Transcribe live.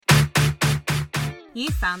You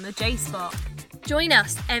found the J Spot. Join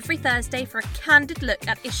us every Thursday for a candid look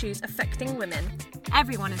at issues affecting women.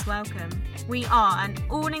 Everyone is welcome. We are an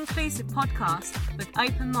all-inclusive podcast with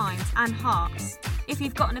open minds and hearts. If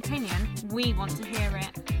you've got an opinion, we want to hear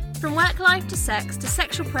it. From work life to sex to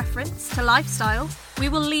sexual preference to lifestyle, we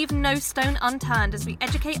will leave no stone unturned as we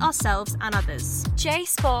educate ourselves and others.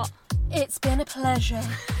 J-Spot, it's been a pleasure.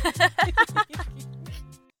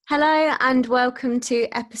 Hello and welcome to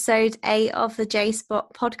episode 8 of the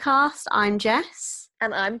J-Spot podcast. I'm Jess.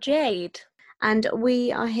 And I'm Jade. And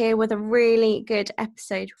we are here with a really good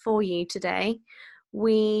episode for you today.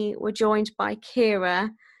 We were joined by Kira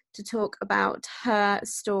to talk about her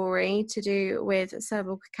story to do with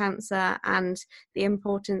cervical cancer and the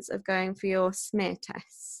importance of going for your smear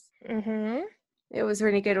tests. Mm-hmm. It was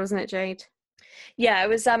really good, wasn't it, Jade? Yeah, it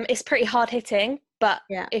was. It's pretty hard hitting, but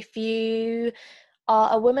if you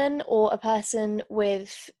are a woman or a person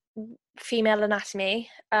with female anatomy,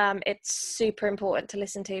 it's super important to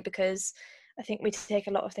listen to, because I think we take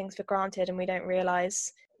a lot of things for granted and we don't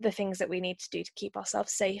realise the things that we need to do to keep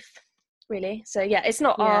ourselves safe, really. So yeah, it's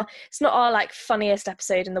not our like funniest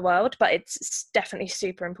episode in the world, but it's definitely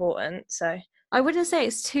super important. So I wouldn't say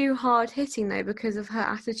it's too hard hitting though, because of her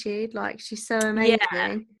attitude. Like, she's so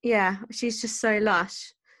amazing. Yeah, she's just so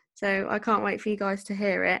lush. So I can't wait for you guys to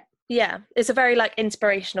hear it. Yeah, it's a very like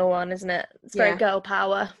inspirational one, isn't it? It's very girl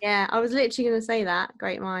power. Yeah, I was literally going to say that.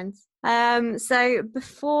 Great minds. So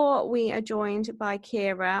before we are joined by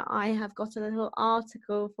Kira, I have got a little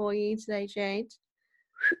article for you today, Jade.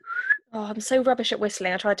 Oh, I'm so rubbish at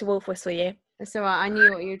whistling. I tried to wolf whistle you. It's all right. I knew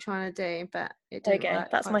what you were trying to do, but it didn't work.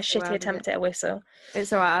 That's my shitty attempt at a whistle.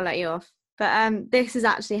 It's all right. I'll let you off. But this has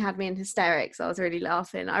actually had me in hysterics. I was really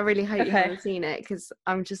laughing. I really hope you haven't seen it, because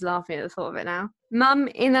I'm just laughing at the thought of it now. Mum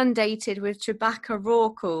inundated with Chewbacca raw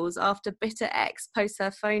calls after bitter ex posts her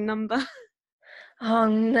phone number. Oh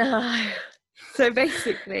no. So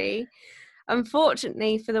basically,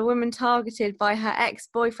 unfortunately for the woman targeted by her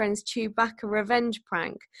ex-boyfriend's Chewbacca revenge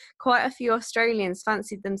prank, quite a few Australians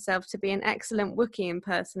fancied themselves to be an excellent Wookiee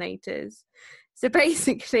impersonators. So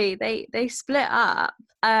basically, they split up,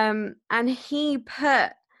 and he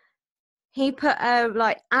put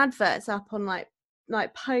like adverts up on like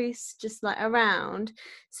posts just like around,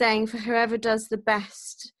 saying for whoever does the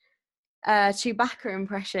best Chewbacca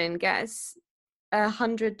impression gets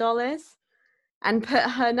 $100, and put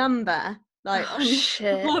her number like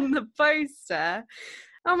on the poster.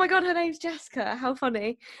 Oh my god, her name's Jessica. How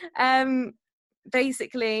funny.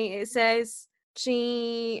 Basically, it says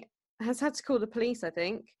she has had to call the police, I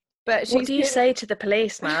think. But what do you say to the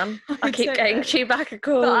police, man? I keep getting Chewbacca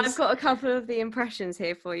calls. But I've got a couple of the impressions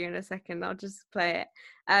here for you in a second. I'll just play it.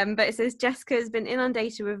 But it says Jessica has been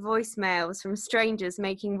inundated with voicemails from strangers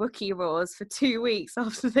making Wookiee roars for 2 weeks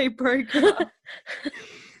after they broke up.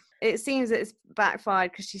 It seems that it's backfired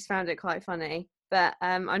because she's found it quite funny. But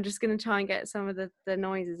I'm just going to try and get some of the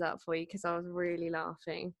noises up for you, because I was really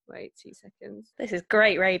laughing. Wait 2 seconds. This is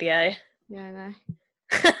great radio. Yeah, I know.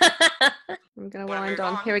 I'm going to wind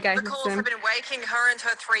on. Here we go. The calls have been waking her and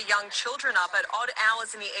her 3 young children up at odd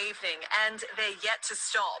hours in the evening, and they're yet to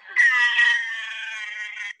stop.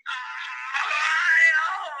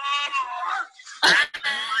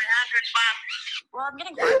 Well, I'm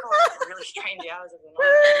getting phone calls at really strange hours of the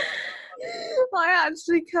night. I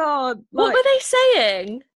actually can't. What were they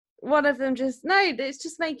saying? One of them it's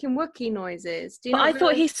just making Wookiee noises. Do you but I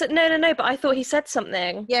thought he said no, but I thought he said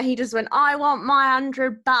something. Yeah, he just went, I want my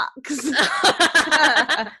 $100.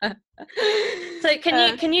 So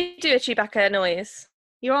can you do a Chewbacca noise?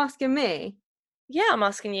 You're asking me? Yeah, I'm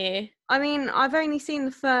asking you. I mean, I've only seen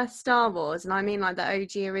the first Star Wars, and I mean like the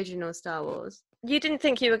OG original Star Wars. You didn't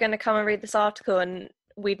think you were going to come and read this article and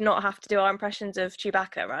we'd not have to do our impressions of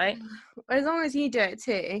Chewbacca, right? As long as you do it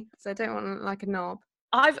too, because I don't want to look like a knob.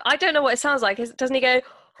 I don't know what it sounds like. Doesn't he go?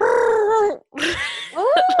 Oh,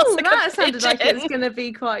 like that sounded like it's going to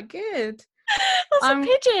be quite good. That's a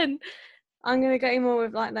pigeon. I'm going to go more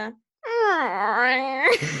with like that. I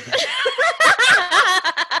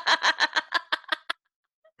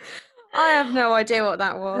have no idea what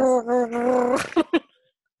that was.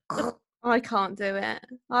 I can't do it.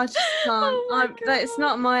 I just can't. It's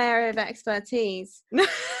not my area of expertise.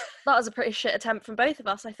 That was a pretty shit attempt from both of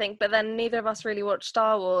us, I think. But then neither of us really watched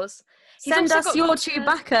Star Wars. Send us your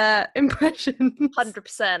Chewbacca impressions.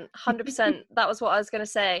 100%. That was what I was going to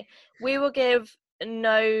say. We will give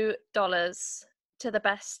no dollars to the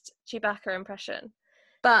best Chewbacca impression.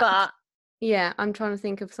 But yeah, I'm trying to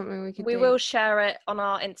think of something we could do. We will share it on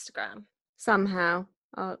our Instagram. Somehow.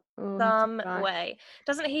 Some way.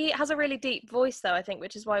 Doesn't he has a really deep voice though, I think,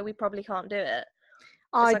 which is why we probably can't do it.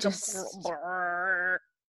 I like just a...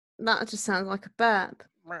 that just sounds like a burp.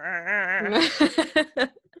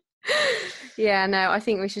 Yeah, no, I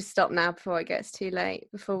think we should stop now before it gets too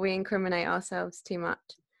late, before we incriminate ourselves too much.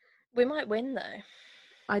 We might win though.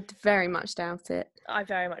 I very much doubt it. I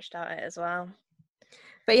very much doubt it as well.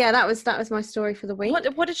 But yeah, that was my story for the week.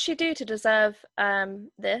 What did she do to deserve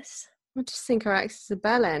this? I just think her ex is a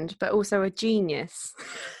bell end, but also a genius.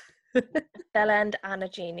 Bell end and a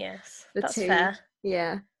genius. That's two. fair.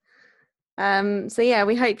 Yeah. So yeah,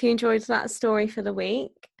 we hope you enjoyed that story for the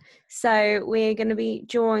week. So we're going to be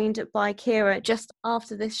joined by Kira just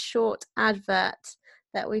after this short advert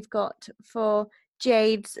that we've got for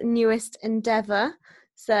Jade's newest endeavour.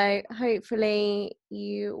 So hopefully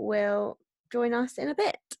you will join us in a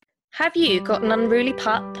bit. Have you got an unruly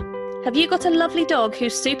pup? Have you got a lovely dog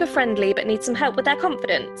who's super friendly but needs some help with their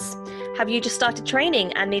confidence? Have you just started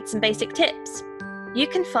training and need some basic tips? You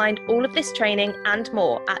can find all of this training and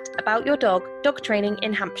more at About Your Dog Dog Training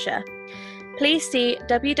in Hampshire. Please see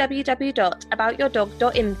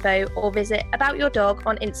www.aboutyourdog.info or visit About Your Dog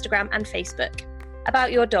on Instagram and Facebook.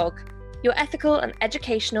 About Your Dog, your ethical and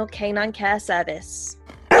educational canine care service.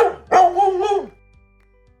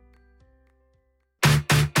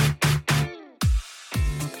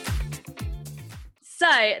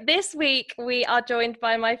 So this week we are joined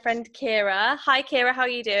by my friend Kira. Hi Kira, how are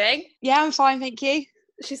you doing? Yeah, I'm fine, thank you.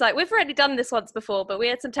 She's like, we've already done this once before, but we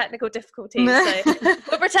had some technical difficulties, so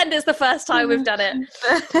we'll pretend it's the first time we've done it.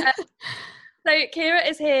 So Kira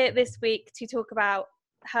is here this week to talk about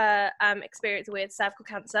her experience with cervical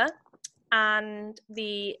cancer and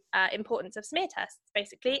the importance of smear tests,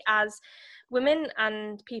 basically. As women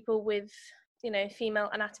and people with, female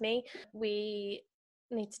anatomy, we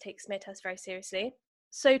need to take smear tests very seriously.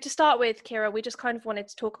 So to start with, Kira, we just kind of wanted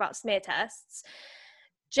to talk about smear tests.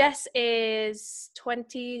 Jess is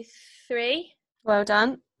 23. Well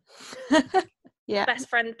done. Yeah. Best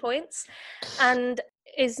friend points. And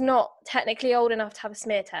is not technically old enough to have a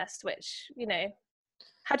smear test, which,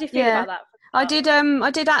 how do you feel about that? I did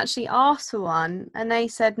actually ask for one and they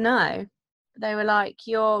said no. They were like,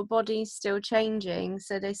 your body's still changing.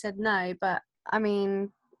 So they said no. But I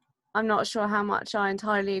mean, I'm not sure how much I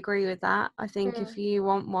entirely agree with that. I think if you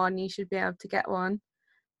want one, you should be able to get one.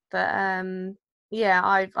 But yeah,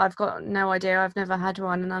 I've got no idea. I've never had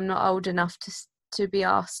one, and I'm not old enough to be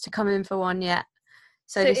asked to come in for one yet.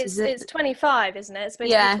 So it's 25, isn't it? It's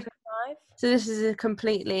supposed to be 25. So this is a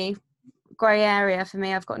completely grey area for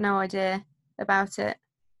me. I've got no idea about it.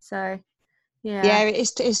 So yeah,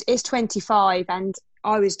 it's 25, and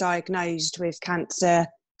I was diagnosed with cancer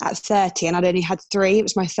at 30, and I'd only had 3. It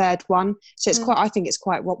was my third one, so it's I think it's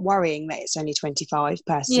quite worrying that it's only 25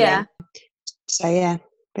 personally. Yeah. So yeah.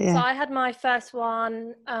 But yeah. So I had my first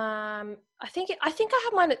one. I think I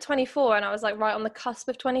had mine at 24, and I was like right on the cusp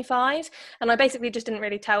of 25. And I basically just didn't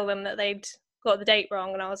really tell them that they'd got the date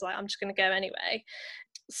wrong, and I was like, I'm just going to go anyway.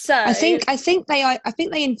 So I think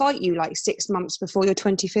they invite you like 6 months before your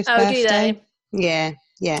 25th birthday. Oh, do they? Yeah.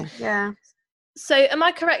 So am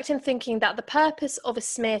I correct in thinking that the purpose of a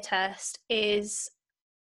smear test is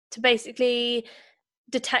to basically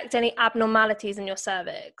detect any abnormalities in your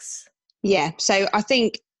cervix? Yeah, so I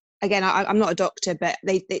think, again, I'm not a doctor, but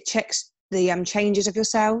it checks the changes of your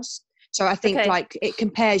cells. So I think like it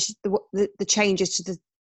compares the changes to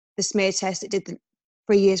the smear test it did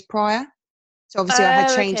 3 years prior. So obviously I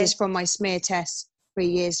had changes from my smear test 3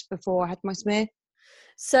 years before I had my smear.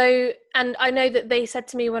 So, and I know that they said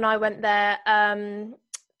to me when I went there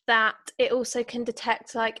that it also can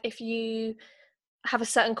detect like if you have a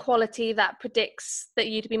certain quality that predicts that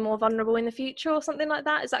you'd be more vulnerable in the future or something like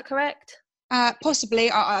that. Is that correct?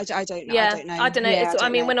 Possibly. I don't know. Yeah, I don't know. Yeah, I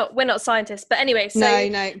mean, we're not scientists, but anyway. So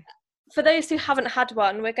no. For those who haven't had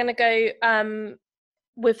one, we're going to go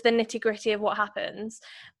with the nitty gritty of what happens,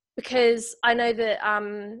 because I know that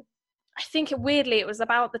I think weirdly it was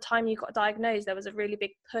about the time you got diagnosed. There was a really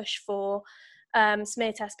big push for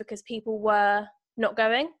smear tests because people were not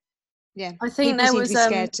going. Yeah, I think people there was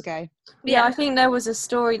scared to go. Yeah, I think there was a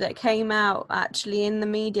story that came out actually in the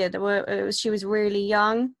media that she was really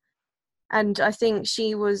young, and I think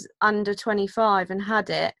she was under 25 and had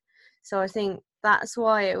it. So I think that's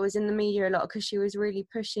why it was in the media a lot, because she was really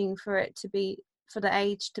pushing for the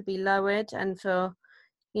age to be lowered and for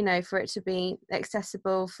it to be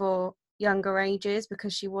accessible for younger ages,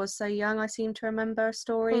 because she was so young. I seem to remember a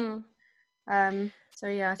story. So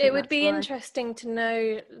yeah, I think it would be interesting to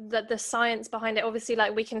know that the science behind it. Obviously,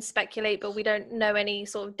 like, we can speculate, but we don't know any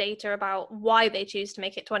sort of data about why they choose to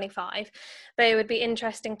make it 25. But it would be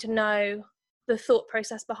interesting to know the thought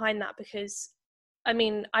process behind that, because I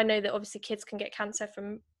mean, I know that obviously kids can get cancer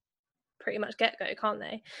from pretty much get-go, can't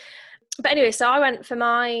they? But anyway, so I went for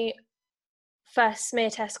my first smear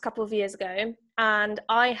test a couple of years ago, and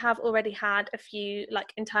I have already had a few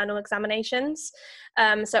like internal examinations,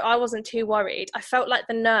 so I wasn't too worried. I felt like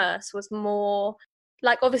the nurse was more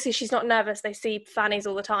like, obviously she's not nervous, they see fannies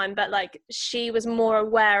all the time, but like she was more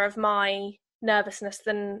aware of my nervousness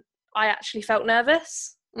than I actually felt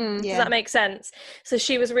nervous. Does that make sense? So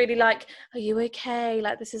she was really like, are you okay,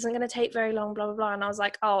 like this isn't going to take very long, blah blah blah. And I was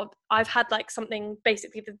like, oh, I've had like something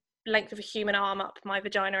basically the length of a human arm up my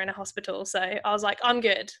vagina in a hospital, so I was like, I'm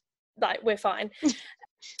good, like we're fine.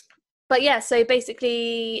 But yeah, so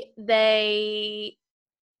basically they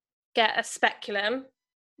get a speculum,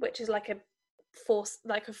 which is like a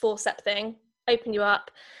forcep thing, open you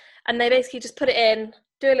up, and they basically just put it in,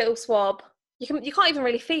 do a little swab. You can't even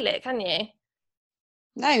really feel it, can you?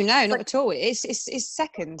 No, not like, at all. It's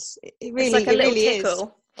seconds. It really, it's like a little really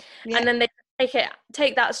tickle. Yeah. And then they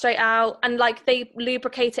take that straight out, and like they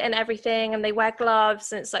lubricate it and everything, and they wear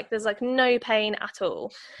gloves, and it's like there's like no pain at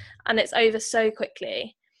all, and it's over so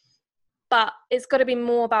quickly. But it's got to be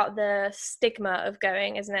more about the stigma of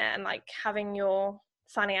going, isn't it? And like having your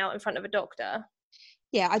fanny out in front of a doctor.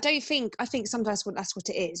 Yeah, I think sometimes that's what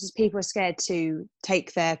it is people are scared to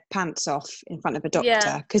take their pants off in front of a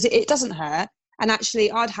doctor because it doesn't hurt. And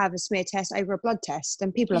actually, I'd have a smear test over a blood test,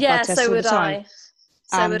 and people have blood tests all the time.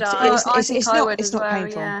 So would I. It's not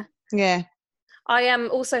painful. Yeah. I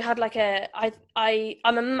also had like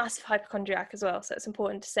I'm a massive hypochondriac as well, so it's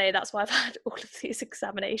important to say that's why I've had all of these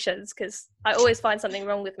examinations, because I always find something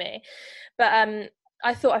wrong with me. But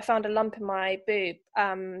I thought I found a lump in my boob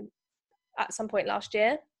at some point last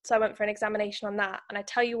year, so I went for an examination on that. And I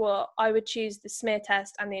tell you what, I would choose the smear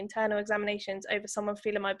test and the internal examinations over someone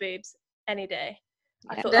feeling my boobs any day.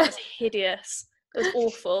 I thought that was hideous. It was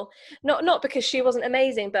awful. Not because she wasn't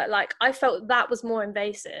amazing, but like I felt that was more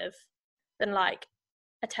invasive than like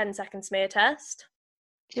a 10-second smear test.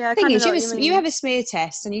 Yeah, the thing is, you have a smear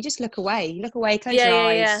test and you just look away, close your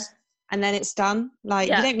eyes, and then it's done. Like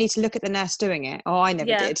you don't need to look at the nurse doing it. Oh, I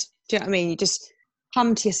never did. Do you know what I mean? You just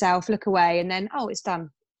hum to yourself, look away, and then it's done.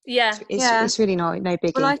 Yeah, it's really no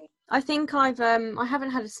biggie. Well, I think I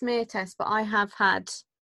haven't had a smear test, but I have had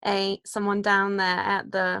someone down there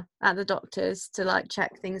at the doctor's to like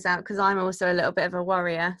check things out, because I'm also a little bit of a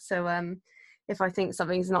worrier. So if I think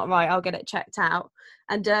something's not right, I'll get it checked out.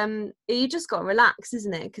 And you just got to relax,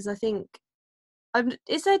 isn't it? Because I think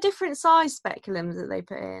is there different size speculums that they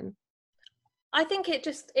put in? I think you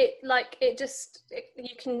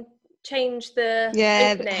can change the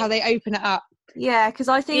opening. How they open it up. Yeah, because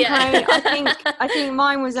I think I think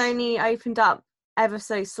mine was only opened up ever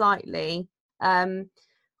so slightly.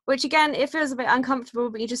 Which again, it feels a bit uncomfortable,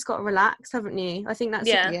 but you just got to relax, haven't you? I think that's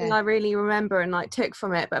the thing I really remember and like took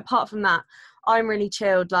from it. But apart from that, I'm really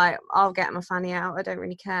chilled. Like I'll get my fanny out. I don't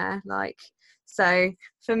really care. Like, so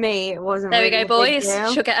for me, it wasn't. There really we go,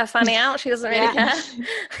 boys. She'll get her fanny out. She doesn't really care.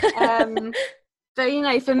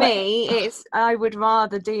 But for me, I would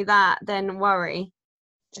rather do that than worry.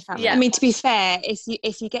 I mean, to be fair,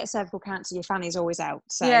 if you get cervical cancer, your fanny's always out.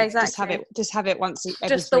 So exactly. Just have it once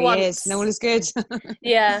every 3 years, and all is good.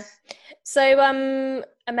 Yeah. So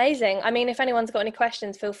amazing. I mean, if anyone's got any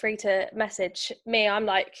questions, feel free to message me. I'm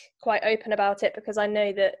like quite open about it because I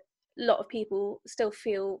know that a lot of people still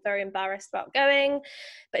feel very embarrassed about going,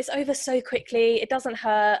 but it's over so quickly. It doesn't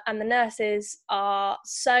hurt, and the nurses are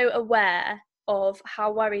so aware of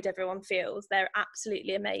how worried everyone feels. They're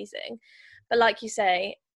absolutely amazing. But like you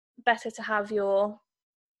say, better to have your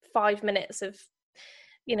 5 minutes of,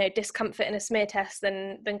 discomfort in a smear test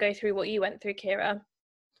than go through what you went through, Kira.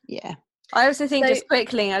 Yeah. I also think just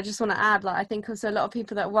quickly, I just want to add, I think also a lot of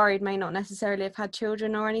people that are worried may not necessarily have had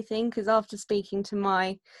children or anything, because after speaking to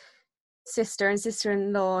my sister and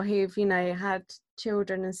sister-in-law who've, had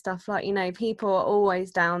children and stuff, people are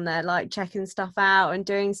always down there, checking stuff out and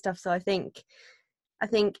doing stuff. So I think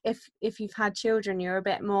if you've had children, you're a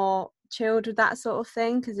bit more chilled with that sort of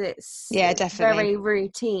thing, because it's very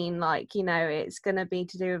routine. It's going to be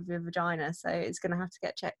to do with your vagina, so it's going to have to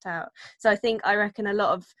get checked out. So I reckon a lot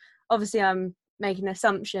of, obviously I'm making an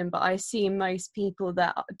assumption, but I assume most people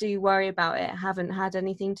that do worry about it haven't had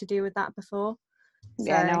anything to do with that before.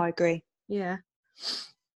 I agree. Yeah.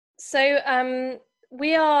 So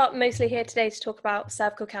we are mostly here today to talk about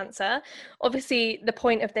cervical cancer. Obviously, the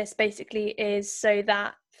point of this basically is so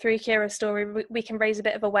that through Kira's story, we can raise a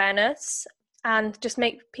bit of awareness and just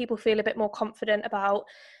make people feel a bit more confident about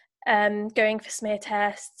going for smear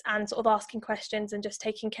tests and sort of asking questions and just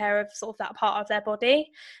taking care of sort of that part of their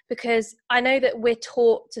body. Because I know that we're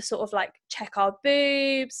taught to sort of like check our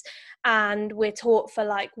boobs, and we're taught for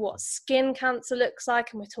like what skin cancer looks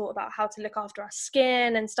like, and we're taught about how to look after our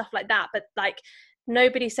skin and stuff like that, but like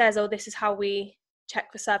nobody says, oh, this is how we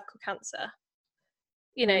check for cervical cancer,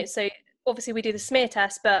 you know. So obviously we do the smear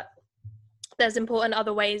test, but there's important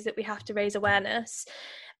other ways that we have to raise awareness.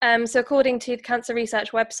 So according to the Cancer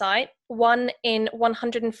Research website, 1 in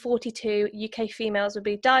 142 UK females would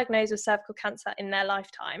be diagnosed with cervical cancer in their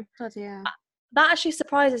lifetime. God, yeah. That actually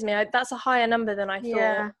surprises me. That's a higher number than I thought.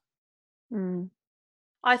 Yeah.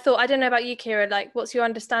 I thought, I don't know about you, Kira, like what's your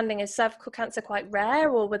understanding? Is cervical cancer quite rare,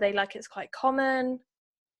 or were they like it's quite common?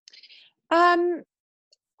 I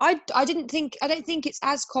don't think it's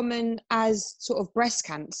as common as sort of breast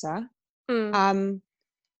cancer. But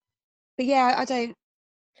yeah,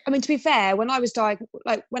 I mean, to be fair, when I was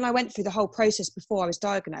when I went through the whole process before I was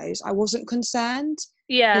diagnosed, I wasn't concerned.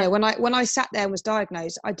 Yeah. You know, when I sat there and was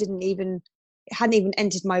diagnosed, it hadn't even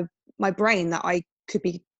entered my brain that I could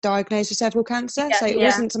be diagnosed with cervical cancer. So it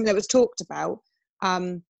wasn't something that was talked about. I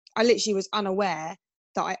literally was unaware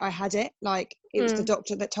that I had it. Like it was the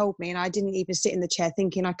doctor that told me, and I didn't even sit in the chair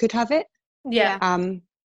thinking I could have it. Yeah.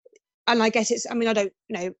 And I guess I mean, I don't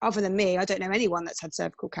know, other than me, I don't know anyone that's had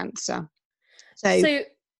cervical cancer. So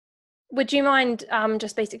would you mind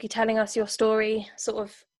just basically telling us your story, sort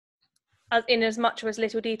of in as much or as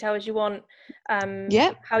little detail as you want,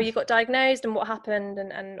 how you got diagnosed and what happened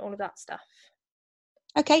and all of that stuff?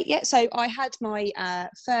 Okay, yeah. So I had my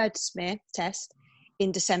third smear test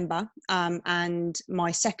in December, and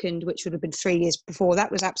my second, which would have been 3 years before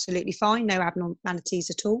that, was absolutely fine, no abnormalities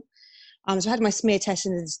at all. So I had my smear test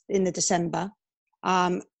in the December,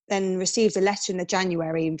 then received a letter in the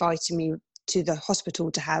January inviting me to the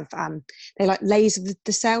hospital to have, they like laser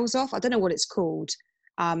the cells off. I don't know what it's called.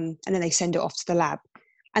 And then they send it off to the lab.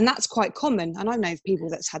 And that's quite common. And I know people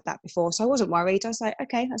that's had that before. So I wasn't worried. I was like,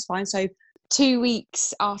 okay, that's fine. So 2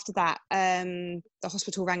 weeks after that, the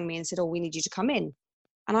hospital rang me and said, oh, we need you to come in.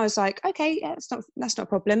 And I was like, okay, yeah, that's not a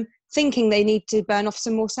problem. Thinking they need to burn off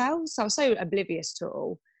some more cells. So I was so oblivious to it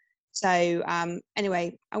all. So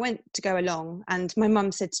anyway, I went to go along, and my mum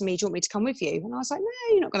said to me, do you want me to come with you? And I was like,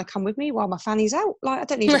 no, you're not going to come with me while my fanny's out. Like, I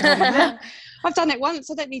don't need to hold my hand. I've done it once.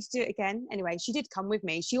 I don't need to do it again. Anyway, she did come with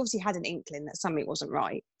me. She obviously had an inkling that something wasn't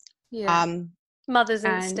right. Yeah. Mother's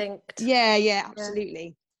instinct. Yeah,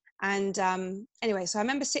 absolutely. And anyway, so I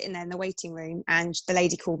remember sitting there in the waiting room, and the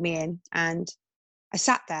lady called me in, and I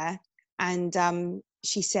sat there, and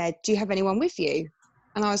she said, do you have anyone with you?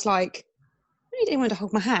 And I was like, I don't need anyone to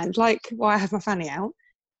hold my hand, like while I have my fanny out.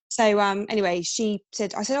 So anyway, she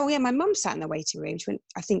said, I said, oh yeah, my mum sat in the waiting room. She went,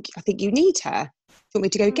 I think you need her. Do you want me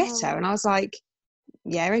to go get her? And I was like,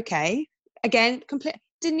 yeah, okay. Again,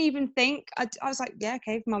 didn't even think. I was like, yeah,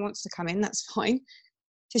 okay, if mum wants to come in, that's fine.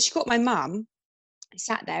 So she got my mum,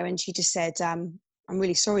 sat there, and she just said, I'm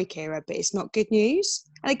really sorry, Kira, but it's not good news.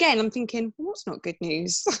 And again, I'm thinking, what's not good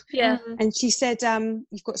news? Yeah. And she said,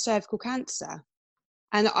 you've got cervical cancer.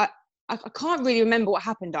 And I can't really remember what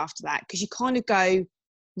happened after that, because you kind of go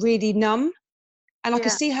really numb. And I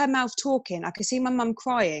could see her mouth talking. I could see my mum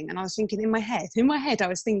crying. And I was thinking in my head, I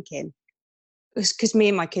was thinking, it was because me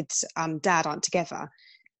and my kids' dad aren't together.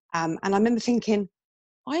 And I remember thinking,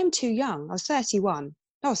 I am too young. I was 31.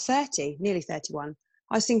 I was 30, nearly 31.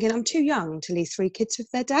 I was thinking, I'm too young to leave 3 kids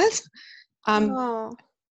with their dad. And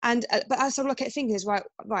but that's all I kept thinking is, right,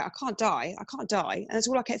 I can't die. And that's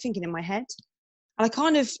all I kept thinking in my head. And I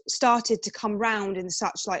kind of started to come round in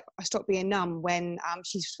such, like, I stopped being numb when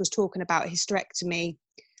she was talking about hysterectomy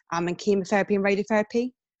and chemotherapy and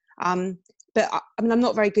radiotherapy. But I mean, I'm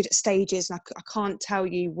not very good at stages, and I can't tell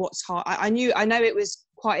you what's hard. I know it was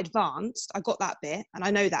quite advanced. I got that bit, and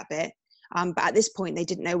I know that bit. But at this point, they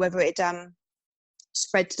didn't know whether it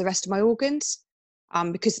spread to the rest of my organs,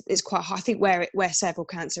 because it's quite hard. I think where cervical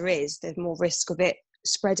cancer is, there's more risk of it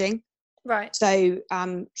spreading. Right. So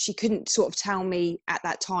she couldn't sort of tell me at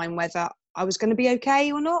that time whether I was going to be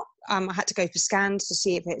okay or not. I had to go for scans to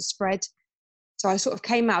see if it spread. So I sort of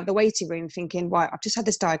came out of the waiting room thinking, right, I've just had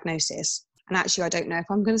this diagnosis, and actually I don't know if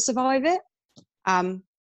I'm going to survive it.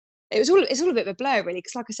 It's all a bit of a blur, really,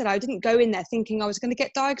 because like I said, I didn't go in there thinking I was going to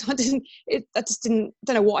get diagnosed. I don't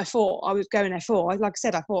know what I thought I was going there for. Like I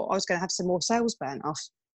said, I thought I was going to have some more cells burnt off.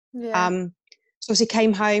 Yeah. So obviously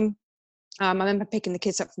came home. I remember picking the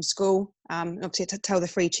kids up from school, and obviously to tell the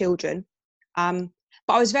 3 children. But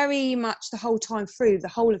I was very much the whole time through the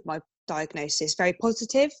whole of my diagnosis very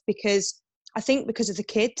positive, because I think because of the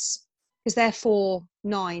kids, because they're 4,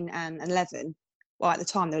 9 and 11. Well, at the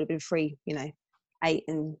time they would have been 3, 8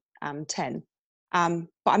 and 10. But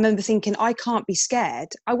I remember thinking, I can't be scared.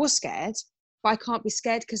 I was scared, but I can't be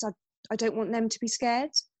scared because I don't want them to be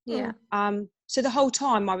scared. Yeah. So the whole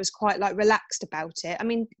time I was quite like relaxed about it. I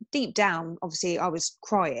mean, deep down, obviously, I was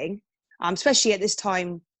crying, especially at this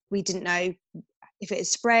time. We didn't know if it had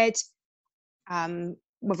spread,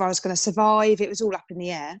 whether I was going to survive. It was all up in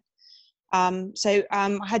the air. So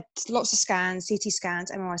I had lots of scans, CT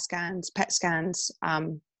scans, MRI scans, PET scans,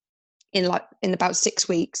 in about 6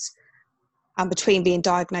 weeks between being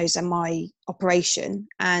diagnosed and my operation.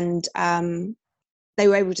 And they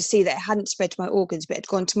were able to see that it hadn't spread to my organs, but it had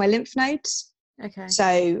gone to my lymph nodes. Okay.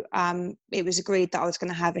 So it was agreed that I was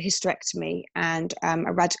going to have a hysterectomy and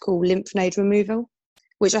a radical lymph node removal,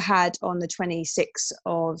 which I had on the 26th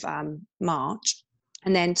of March.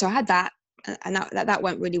 And then, so I had that, and that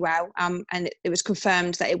went really well. And it was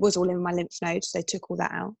confirmed that it was all in my lymph nodes. They took all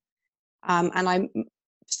that out. And I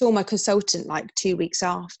saw my consultant like 2 weeks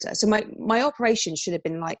after. So my operation should have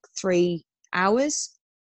been like 3 hours.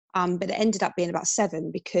 But it ended up being about 7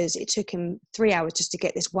 because it took him 3 hours just to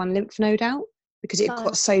get this one lymph node out, because it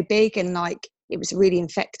got so big and like it was really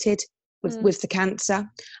infected with the cancer.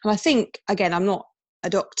 And I think, again, I'm not a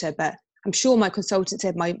doctor, but I'm sure my consultant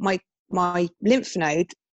said my lymph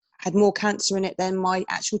node had more cancer in it than my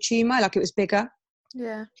actual tumour, like it was bigger.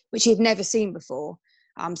 Yeah. Which he'd never seen before.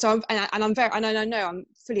 So I'm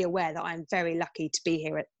fully aware that I'm very lucky to be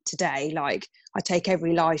here today. Like, I take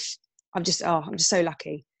every life. I'm just so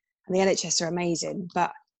lucky. And the NHS are amazing.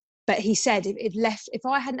 But he said if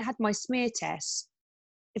I hadn't had my smear test,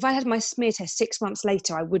 if I had my smear test 6 months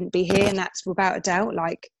later, I wouldn't be here. And that's without a doubt.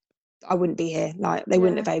 Like, I wouldn't be here. Like, they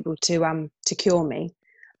wouldn't have been able to cure me.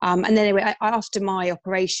 And then anyway, after my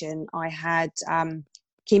operation, I had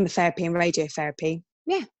chemotherapy and radiotherapy.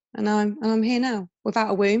 Yeah, and I'm here now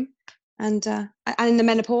without a womb, and in the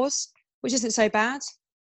menopause, which isn't so bad.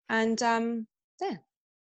 And there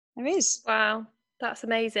is. Wow, that's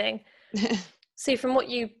amazing. See, from what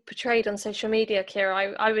you portrayed on social media,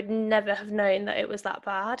 Kira, I would never have known that it was that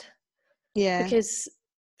bad. Yeah. Because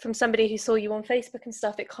from somebody who saw you on Facebook and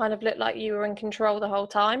stuff, it kind of looked like you were in control the whole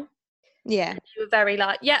time. Yeah. You were very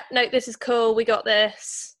like, yeah, no, this is cool. We got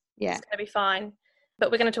this. Yeah. It's going to be fine.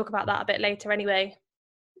 But we're going to talk about that a bit later anyway.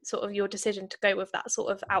 Sort of your decision to go with that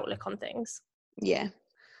sort of outlook on things. Yeah.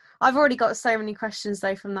 I've already got so many questions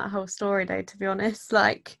though from that whole story though, to be honest.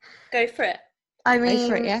 Like, go for it. I mean, go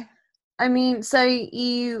for it, yeah. I mean, so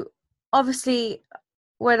you obviously,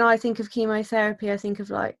 when I think of chemotherapy, I think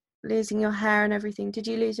of like losing your hair and everything. Did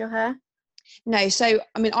you lose your hair? No, so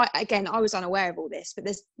I mean, I was unaware of all this, but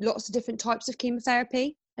there's lots of different types of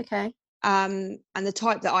chemotherapy. Okay. And the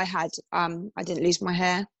type that I had, I didn't lose my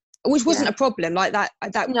hair, which wasn't a problem. Like that.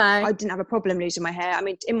 No. I didn't have a problem losing my hair. I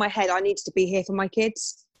mean, in my head, I needed to be here for my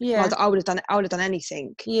kids. Yeah. I would have done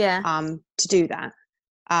anything. Yeah. To do that.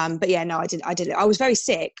 But yeah, no, I did. I was very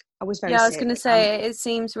sick. I was very sick. Yeah, I was going to say, it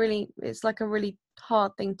seems really, it's like a really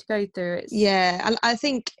hard thing to go through. Yeah, and I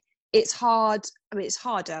think it's hard. I mean, it's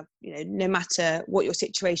harder, no matter what your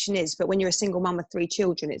situation is. But when you're a single mum with 3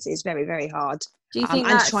 children, it's very, very hard. Do you think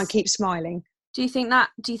and to try and keep smiling? Do you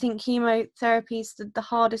think chemotherapy is the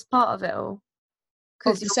hardest part of it all?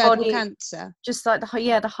 Of the cervical cancer? Just like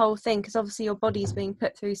the whole thing, because obviously your body's being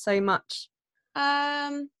put through so much.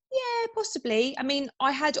 Yeah, possibly. I mean,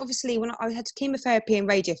 I had chemotherapy and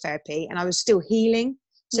radiotherapy, and I was still healing.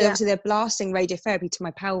 So obviously they're blasting radiotherapy to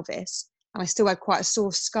my pelvis, and I still had quite a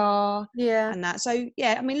sore scar. Yeah. And that. So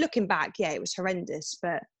yeah, I mean, looking back, yeah, it was horrendous,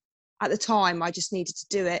 but at the time, I just needed to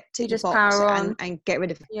do it, tick the box, power on and get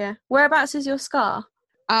rid of it. Yeah. Whereabouts is your scar?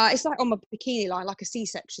 It's like on my bikini line, like a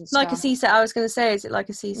C-section scar. Like a C-section. I was going to say, is it like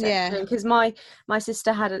a C-section? Yeah. Because my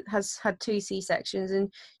sister has had 2 C-sections, and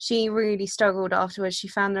she really struggled afterwards. She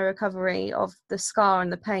found the recovery of the scar and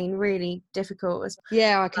the pain really difficult.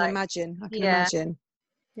 Yeah, I can imagine. Imagine.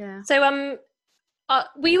 Yeah. So,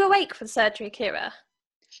 were you awake for the surgery, Kira?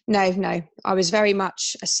 No. I was very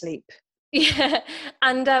much asleep. Yeah,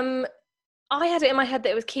 and I had it in my head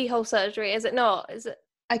that it was keyhole surgery. Is it not? Is it?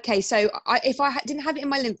 Okay, so if I didn't have it in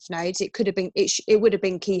my lymph nodes, it could have been it would have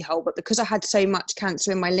been keyhole. But because I had so much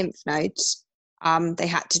cancer in my lymph nodes, they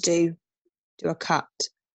had to do a cut.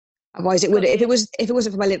 Otherwise, it would if it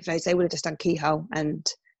wasn't for my lymph nodes, they would have just done keyhole, and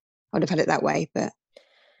I would have had it that way. But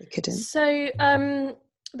they couldn't. So,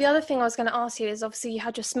 the other thing I was going to ask you is, obviously you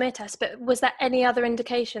had your smear test, but was there any other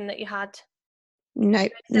indication that you had? No.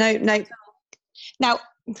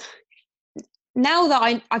 Now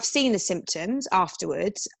that I've seen the symptoms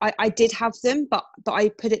afterwards, I did have them, but I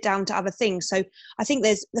put it down to other things. So I think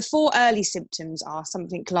there's the 4 early symptoms are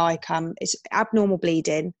something like it's abnormal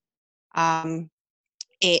bleeding,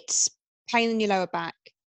 it's pain in your lower back,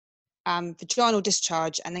 vaginal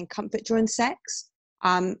discharge and then comfort during sex.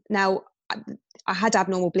 Now, I had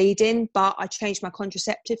abnormal bleeding, but I changed my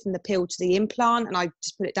contraceptive from the pill to the implant, and I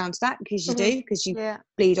just put it down to that because you do, because you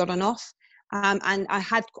bleed on and off. And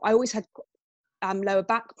I always had lower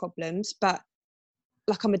back problems, but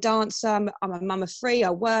like I'm a dancer, I'm a mum of 3, I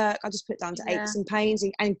work, I just put it down to aches and pains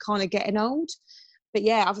and kind of getting old. But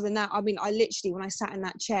yeah, other than that, I mean, I literally, when I sat in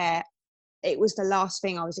that chair, it was the last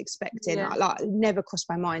thing I was expecting. It never crossed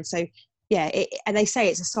my mind. So yeah, and they say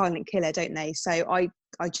it's a silent killer, don't they? So I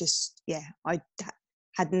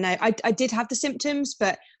had I did have the symptoms,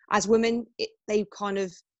 but as women, they kind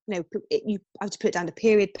of, you have to put it down to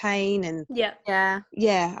period pain and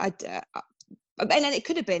and then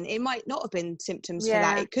it might not have been symptoms for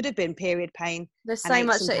that. It could have been period pain. There's so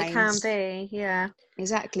much that it can be. Yeah,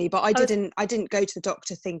 exactly. But I didn't go to the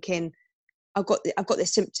doctor thinking I've got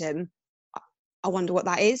this symptom. I wonder what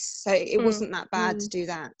that is. So it wasn't that bad to do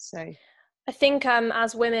that. So I think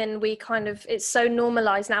as women, we kind of, it's so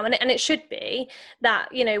normalized now, and it should be that,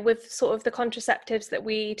 with sort of the contraceptives that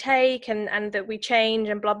we take and that we change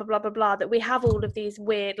and blah, blah, blah, blah, blah, that we have all of these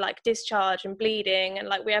weird like discharge and bleeding and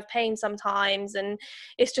like we have pain sometimes, and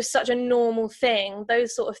it's just such a normal thing.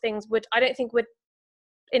 Those sort of things I don't think would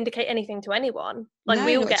indicate anything to anyone. Like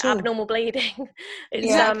we all get abnormal bleeding.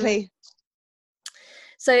 Exactly.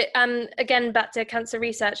 So again, back to Cancer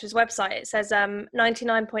Research's website, it says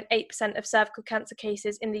 99.8% of cervical cancer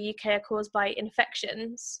cases in the UK are caused by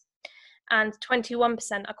infections and 21%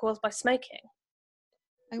 are caused by smoking.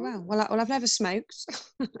 Oh, wow. Well, I've never smoked.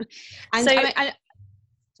 And so,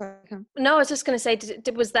 sorry. No, I was just going to say,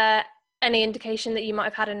 was there any indication that you might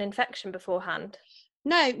have had an infection beforehand?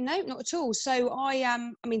 No, not at all. So I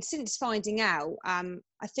mean, since finding out,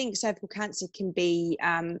 I think cervical cancer can be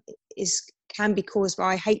caused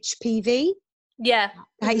by HPV. Yeah,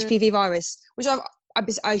 the HPV virus, which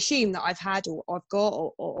I assume that I've had or I've got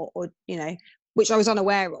or which I was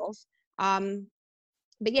unaware of.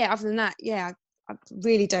 But yeah, other than that, I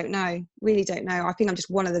really don't know. I think I'm just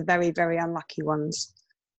one of the very, very unlucky ones.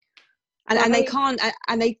 And they can't,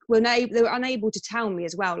 and they were unable to tell me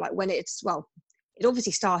as well, like when it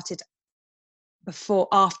obviously started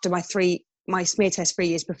after my smear test 3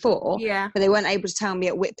 years before, but they weren't able to tell me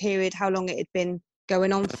at which period, how long it had been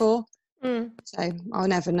going on for. So I'll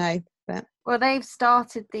never know. But they've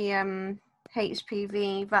started the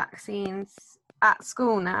HPV vaccines at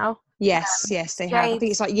school now. Yes, they have. I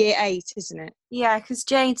think it's like year 8, isn't it? Yeah, because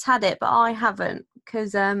Jade's had it, but I haven't,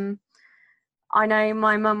 because I know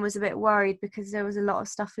my mum was a bit worried because there was a lot of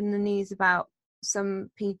stuff in the news about some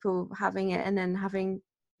people having it and then having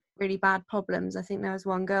really bad problems. I think there was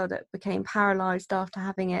one girl that became paralysed after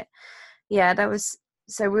having it. Yeah,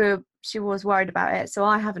 she was worried about it. So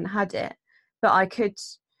I haven't had it, but I could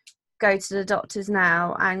go to the doctors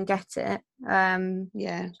now and get it.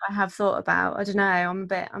 I have thought about. I don't know.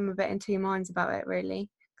 I'm a bit in two minds about it, really,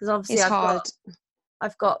 because obviously it's hard.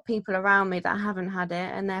 I've got people around me that haven't had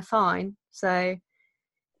it and they're fine. So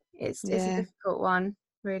it's a difficult one,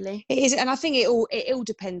 really. It is, and I think it all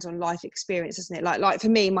depends on life experience, doesn't it? Like for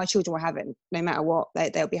me, my children will have it no matter what.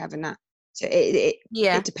 They'll be having that. So it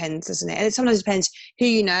depends, doesn't it? And it sometimes depends who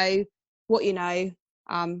you know, what you know,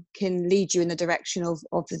 can lead you in the direction of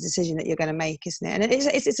the decision that you're going to make, isn't it? And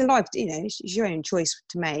it's a life, it's your own choice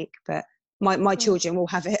to make. But my children will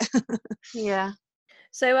have it. Yeah.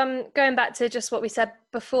 So going back to just what we said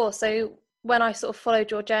before, so when I sort of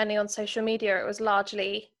followed your journey on social media, it was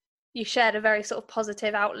largely, you shared a very sort of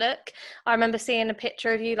positive outlook. I remember seeing a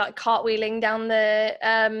picture of you like cartwheeling down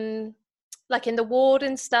the like in the ward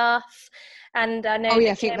and stuff, and I know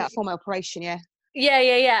I think that formal operation,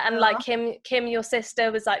 and like Kim, your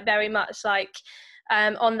sister, was like very much like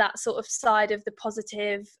on that sort of side of the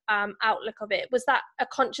positive outlook of it. Was that a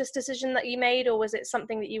conscious decision that you made, or was it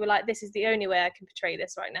something that you were like, this is the only way I can portray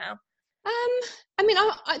this right now? I mean,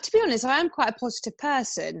 I to be honest, I am quite a positive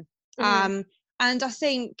person. And I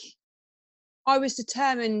think I was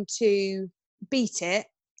determined to beat it.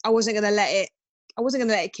 I wasn't going to let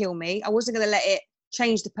it kill me. I wasn't going to let it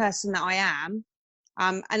change the person that I am.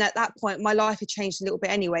 And at that point, my life had changed a little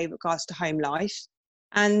bit anyway in regards to home life.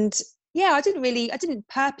 And I didn't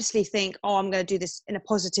purposely think, I'm going to do this in a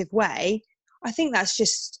positive way. I think that's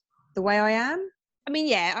just the way I am. I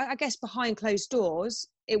mean, I guess behind closed doors,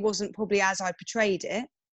 it wasn't probably as I portrayed it.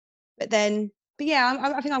 I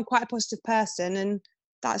think I'm quite a positive person, and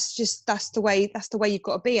that's the way you've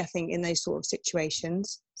got to be, I think, in those sort of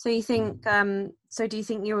situations. So you think, do you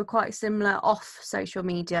think you were quite similar off social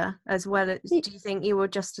media as well? Do you think you were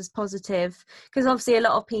just as positive? Because obviously a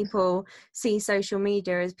lot of people see social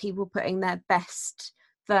media as people putting their best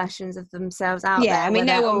versions of themselves out there. I mean,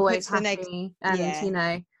 no one always puts happy and you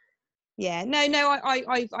know. Yeah, no,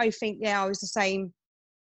 I think I was the same.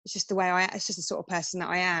 It's just the way it's just the sort of person that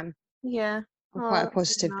I am. Yeah, I'm quite a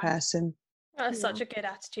positive person. That's such a good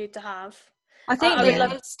attitude to have. I think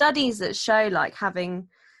there's studies that show like having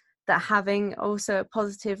also a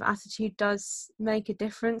positive attitude does make a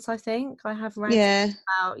difference. I think I have read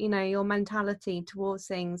about, you know, your mentality towards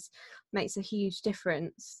things makes a huge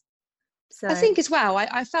difference. So I think as well,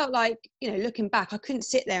 I felt like, you know, looking back, I couldn't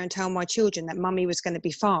sit there and tell my children that mummy was going to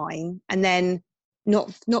be fine and then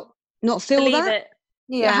not feel believe that. It.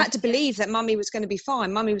 Yeah, I had to believe that mummy was going to be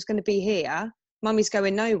fine. Mummy was going to be here. Mummy's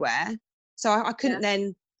going nowhere. So I couldn't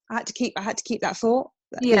then. I had to keep that thought.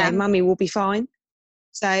 That, you know, mummy will be fine.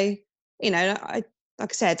 So, you know, like I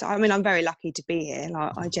said, I mean, I'm very lucky to be here.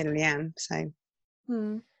 Like, I generally am. So,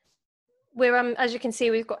 we're as you can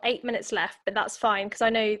see, we've got 8 minutes left, but that's fine because I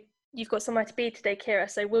know you've got somewhere to be today, Kira.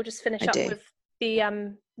 So we'll just finish up with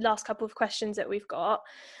the last couple of questions that we've got.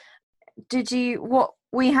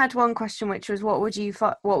 We had one question, which was what would you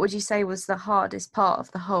say was the hardest part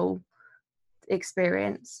of the whole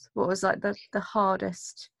experience? What was like the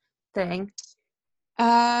hardest thing?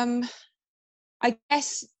 I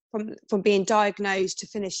guess from being diagnosed to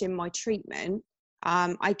finishing my treatment,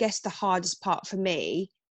 I guess the hardest part for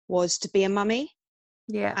me was to be a mummy.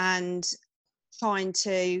 Yeah. And trying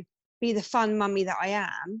to be the fun mummy that I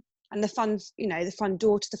am, and the fun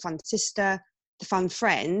daughter, the fun sister, the fun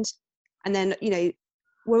friend. And then, you know,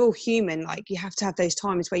 we're all human. Like, you have to have those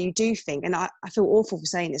times where you do think, and I feel awful for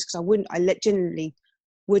saying this because I genuinely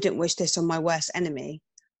wouldn't wish this on my worst enemy.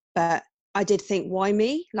 But I did think, why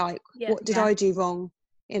me? Like, what did I do wrong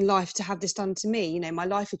in life to have this done to me? You know, my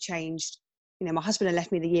life had changed. You know, my husband had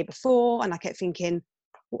left me the year before, and I kept thinking,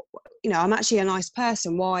 you know, I'm actually a nice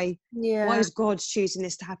person. Why is God choosing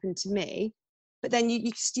this to happen to me? But then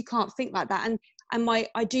you can't think like that. And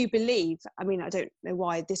I do believe, I mean, I don't know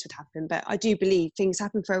why this would happen, but I do believe things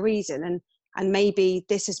happen for a reason. And maybe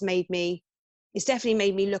this has it's definitely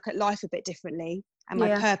made me look at life a bit differently, and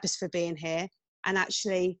my purpose for being here. And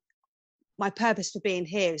actually, my purpose for being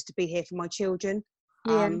here is to be here for my children,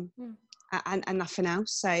 and nothing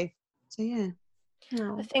else. So yeah.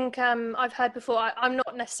 No. I think I've heard before, I'm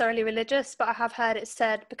not necessarily religious, but I have heard it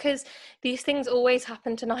said, because these things always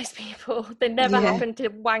happen to nice people, they never happen to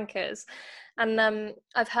wankers. And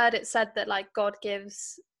I've heard it said that like God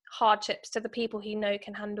gives hardships to the people he knows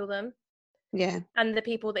can handle them. Yeah. And the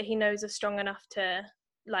people that he knows are strong enough to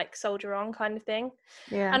like soldier on, kind of thing.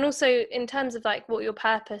 Yeah. And also in terms of like what your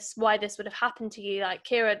purpose, why this would have happened to you, like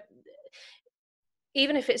Kira,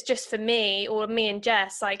 even if it's just for me or me and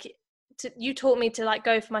Jess, like you taught me to like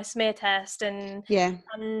go for my smear test and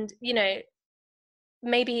you know,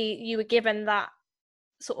 maybe you were given that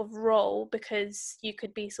sort of role because you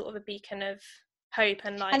could be sort of a beacon of hope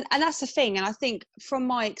and like and that's the thing. And I think from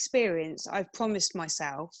my experience, I've promised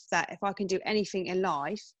myself that if I can do anything in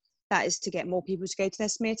life, that is to get more people to go to their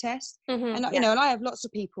smear test. And you know, and I have lots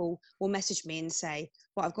of people will message me and say,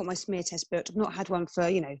 well, I've got my smear test booked, I've not had one for,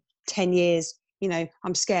 you know, 10 years, you know,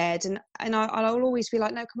 I'm scared. And I'll always be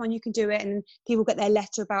like, no, come on, you can do it. And people get their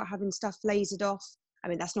letter about having stuff lasered off. I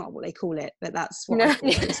mean, that's not what they call it, but that's what I call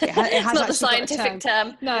it. It has not the scientific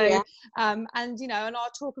term. No. Yeah. And, you know, and I'll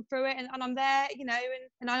talk them through it, and I'm there, you know,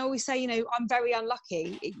 and I always say, you know, I'm very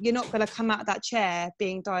unlucky. You're not going to come out of that chair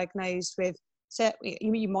being diagnosed with, so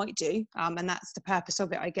you might do, and that's the purpose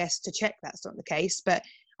of it, I guess, to check that's not the case. But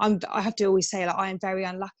I have to always say, like, I am very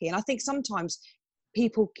unlucky. And I think sometimes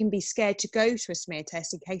people can be scared to go to a smear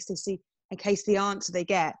test in case the answer they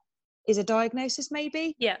get is a diagnosis,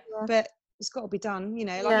 maybe. Yeah. But it's got to be done, you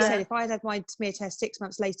know. Like I said, if I had my smear test 6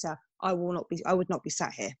 months later, I would not be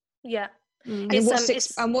sat here. Yeah. And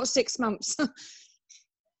what's 6 months?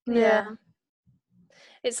 Yeah.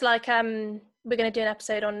 It's like we're going to do an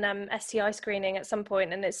episode on STI screening at some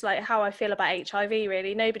point, and it's like how I feel about HIV.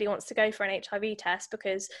 Really, nobody wants to go for an HIV test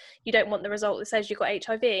because you don't want the result that says you've got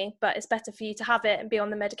HIV, but it's better for you to have it and be on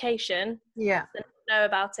the medication than know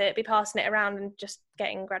about it, be passing it around and just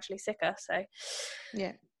getting gradually sicker. So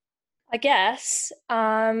yeah, I guess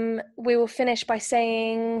we will finish by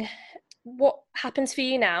saying what happens for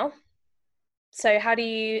you now. So how do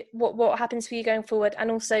you what happens for you going forward,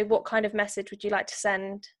 and also what kind of message would you like to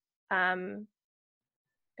send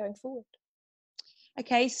going forward?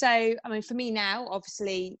 Okay, so I mean, for me now,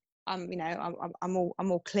 obviously, you know, I'm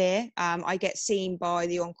all clear. I get seen by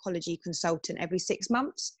the oncology consultant every 6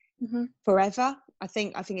 months, forever. I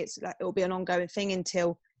think it'll be an ongoing thing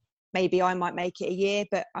until maybe I might make it a year,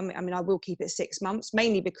 but I mean, I will keep it 6 months,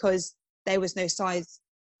 mainly because there was no signs,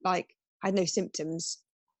 like I had no symptoms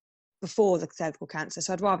before the cervical cancer.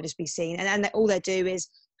 So I'd rather just be seen. And all they do is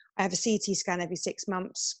I have a CT scan every 6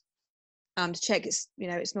 months to check it's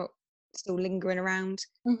not still lingering around,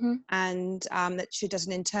 and that she does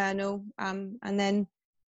an internal, and then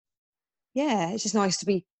it's just nice to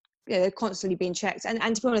be constantly being checked.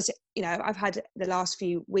 And to be honest, I've had the last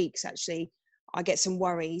few weeks actually, I get some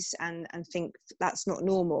worries and think that's not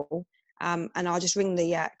normal, and I'll just ring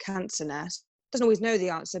the cancer nurse. Doesn't always know the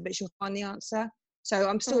answer, but she'll find the answer. So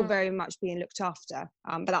I'm still very much being looked after,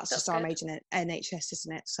 but that's just our age in NHS,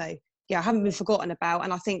 isn't it? So yeah, I haven't been forgotten about,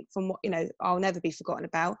 and I think from what I'll never be forgotten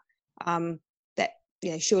about. That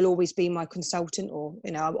she'll always be my consultant, or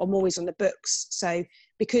I'm always on the books. So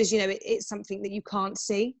because it's something that you can't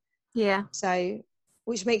see. Yeah. So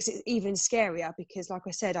which makes it even scarier, because like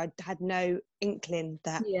I said, I had no inkling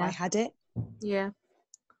that I had it. Yeah.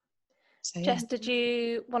 So, Jess, did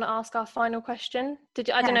you want to ask our final question?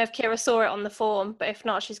 I don't know if Kira saw it on the form, but if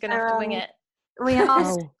not, she's going to have to wing it.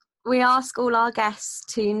 We ask all our guests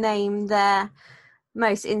to name their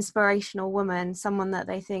most inspirational woman, someone that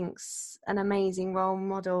they think's an amazing role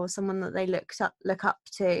model, someone that they look up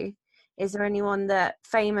to. Is there anyone that,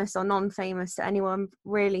 famous or non-famous, that anyone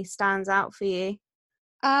really stands out for you?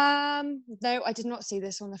 No, I did not see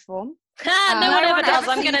this on the form. No one ever does.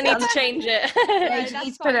 I'm going to need to change it. You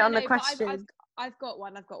need to put it on the question. I've got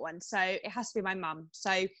one. So it has to be my mum.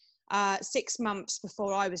 So 6 months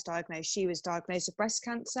before I was diagnosed, she was diagnosed with breast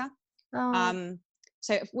cancer.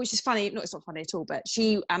 So, which is funny. No, it's not funny at all. But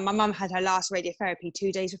my mum had her last radiotherapy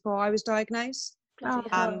 2 days before I was diagnosed.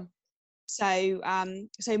 So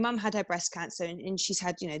mum had her breast cancer, and she's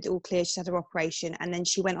had, all clear. She's had her operation, and then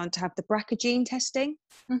she went on to have the BRCA gene testing,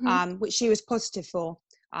 which she was positive for.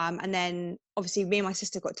 And then obviously me and my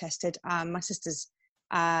sister got tested. My sister's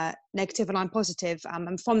negative and I'm positive.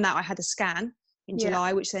 And from that I had a scan in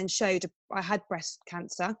July, which then showed I had breast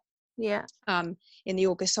cancer. Yeah. In the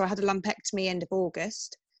August. So I had a lumpectomy end of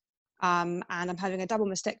August. And I'm having a double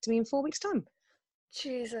mastectomy in 4 weeks' time.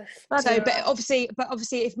 Jesus. So, but obviously,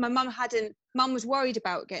 if my mum was worried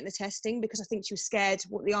about getting the testing, because I think she was scared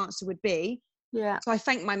what the answer would be. Yeah. So I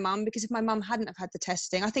thank my mum, because if my mum hadn't have had the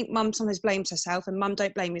testing, I think mum sometimes blames herself, and mum,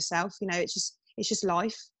 don't blame yourself. It's just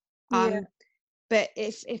life. But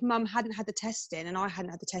if mum hadn't had the testing and I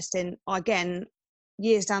hadn't had the testing, again,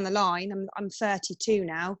 years down the line, I'm 32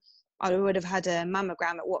 now, I would have had a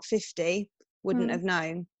mammogram at 50, wouldn't have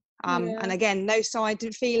known. And again, no sign,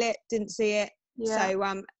 didn't feel it, didn't see it. Yeah.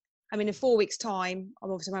 So, in 4 weeks' time,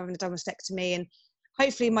 I'm having a double mastectomy, and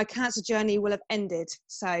hopefully my cancer journey will have ended.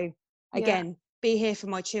 So, again, be here for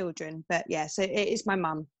my children. But yeah, so it is my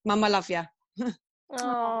mum. Mum, I love you.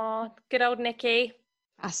 Oh, good old Nikki.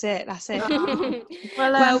 That's it.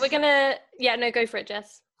 Well, we're gonna go for it,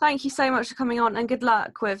 Jess. Thank you so much for coming on, and good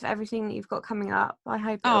luck with everything that you've got coming up. I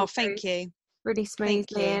hope thank you really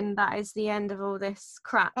smoothly, and that is the end of all this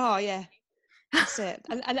crap. Oh yeah, that's it.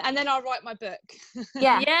 And then I'll write my book.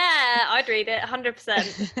 Yeah, I'd read it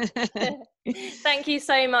 100%. Thank you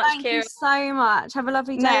so much, Kira. Thank you so much. Have a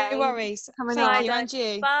lovely day. No worries. Coming on. And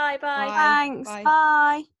you. Bye. Thanks.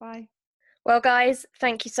 Bye. Well, guys,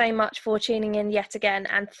 thank you so much for tuning in yet again.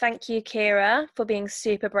 And thank you, Kira, for being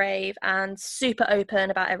super brave and super open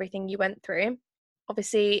about everything you went through.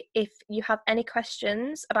 Obviously, if you have any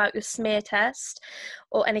questions about your smear test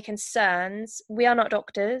or any concerns, we are not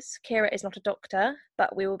doctors. Kira is not a doctor,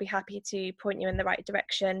 but we will be happy to point you in the right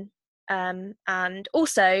direction. And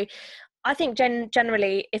also, I think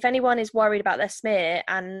generally, if anyone is worried about their smear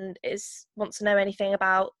and wants to know anything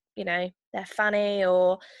about, their fanny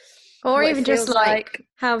or even just like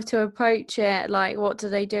how to approach it, like what do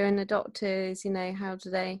they do in the doctors, how do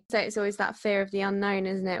they, so it's always that fear of the unknown,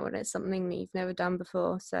 isn't it, when it's something that you've never done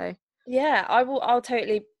before. So yeah, I'll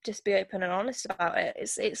totally just be open and honest about it.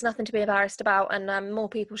 It's nothing to be embarrassed about, and more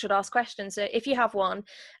people should ask questions. So if you have one,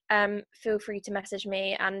 feel free to message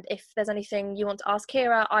me, and if there's anything you want to ask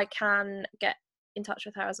Kira, I can get in touch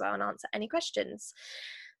with her as well and answer any questions.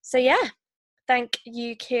 So yeah, thank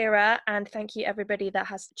you, Kira, and thank you everybody that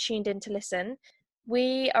has tuned in to listen.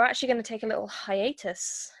 We are actually going to take a little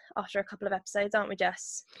hiatus after a couple of episodes, aren't we,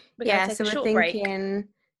 Jess? We're thinking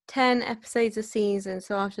 10 episodes a season,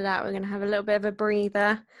 so after that we're going to have a little bit of a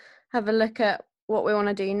breather, have a look at what we want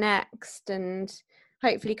to do next, and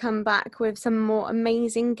hopefully come back with some more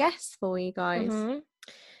amazing guests for you guys. Mm-hmm.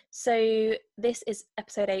 So this is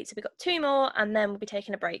episode 8, so we've got 2 more and then we'll be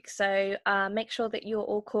taking a break. So make sure that you're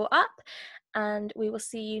all caught up, and we will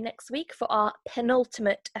see you next week for our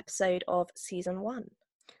penultimate episode of season 1.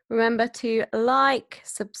 Remember to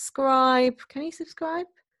subscribe. Can you subscribe?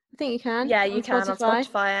 I think you can. Yeah, you can on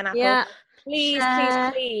Spotify and Apple. Yeah. please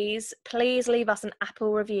leave us an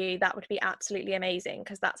Apple review. That would be absolutely amazing,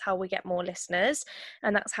 because that's how we get more listeners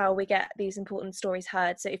and that's how we get these important stories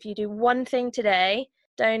heard. So if you do one thing today,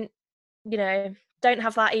 don't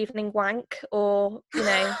have that evening wank, or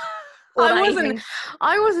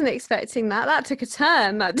I wasn't expecting that. That took a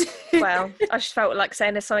turn. Well, I just felt like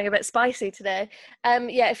saying there's something a bit spicy today.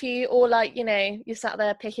 If you all you're sat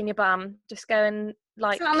there picking your bum, just go and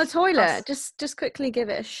sit on the toilet. Just quickly give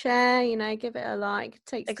it a share. Give it a like.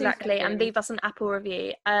 Takes exactly, and leave us an Apple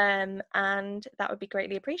review. And that would be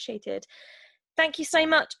greatly appreciated. Thank you so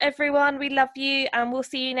much, everyone. We love you, and we'll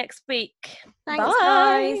see you next week. Thanks,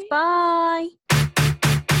 guys. Bye.